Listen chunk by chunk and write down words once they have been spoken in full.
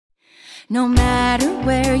No matter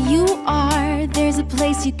where you are, there's a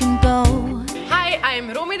place you can go. Hi, I'm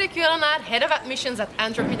Romy de Kulenaar, Head of Admissions at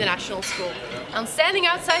Antwerp International School. I'm standing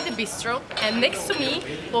outside the bistro, and next to me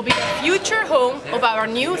will be the future home of our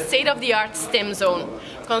new state-of-the-art STEMzone.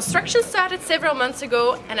 Construction started several months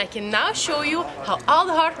ago, and I can now show you how all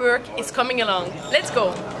the hard work is coming along. Let's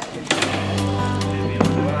go!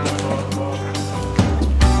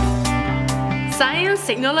 Science,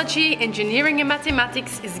 technology, engineering and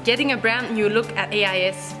mathematics is getting a brand new look at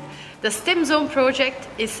AIS. The STEMzone project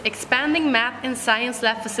is expanding math and science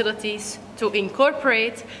lab facilities to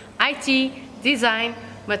incorporate IT, design,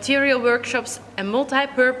 material workshops and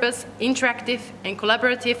multi-purpose, interactive and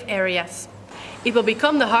collaborative areas. It will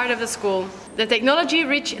become the heart of the school. The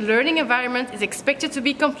technology-rich learning environment is expected to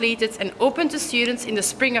be completed and open to students in the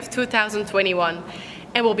spring of 2021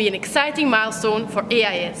 and will be an exciting milestone for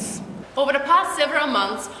AIS. Over the past several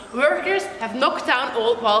months, workers have knocked down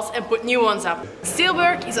old walls and put new ones up. Steel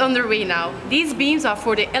work is underway now. These beams are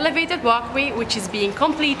for the elevated walkway, which is being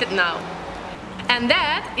completed now. And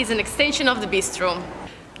that is an extension of the bistro.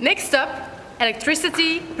 Next up,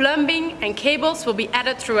 electricity, plumbing and cables will be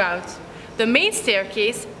added throughout. The main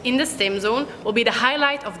staircase in the STEMzone will be the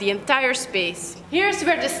highlight of the entire space. Here's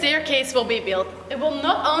where the staircase will be built. It will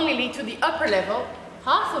not only lead to the upper level,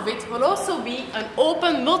 half of it will also be an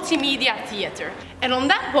open multimedia theater. And on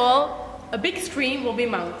that wall, a big screen will be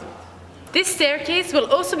mounted. This staircase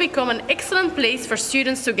will also become an excellent place for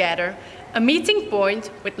students to gather, a meeting point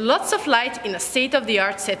with lots of light in a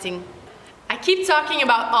state-of-the-art setting. I keep talking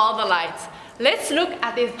about all the lights. Let's look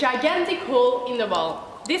at this gigantic hole in the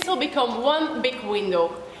wall. This will become one big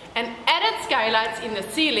window. And added skylights in the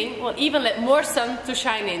ceiling will even let more sun to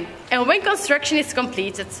shine in. And when construction is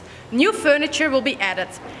completed, new furniture will be added,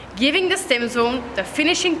 giving the STEMzone the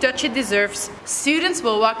finishing touch it deserves. Students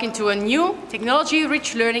will walk into a new,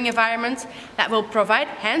 technology-rich learning environment that will provide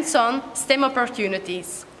hands-on STEM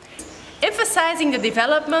opportunities, emphasizing the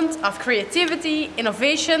development of creativity,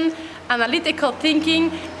 innovation, analytical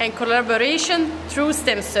thinking, and collaboration through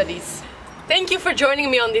STEM studies. Thank you for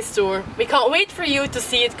joining me on this tour. We can't wait for you to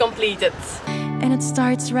see it completed. And it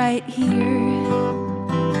starts right here.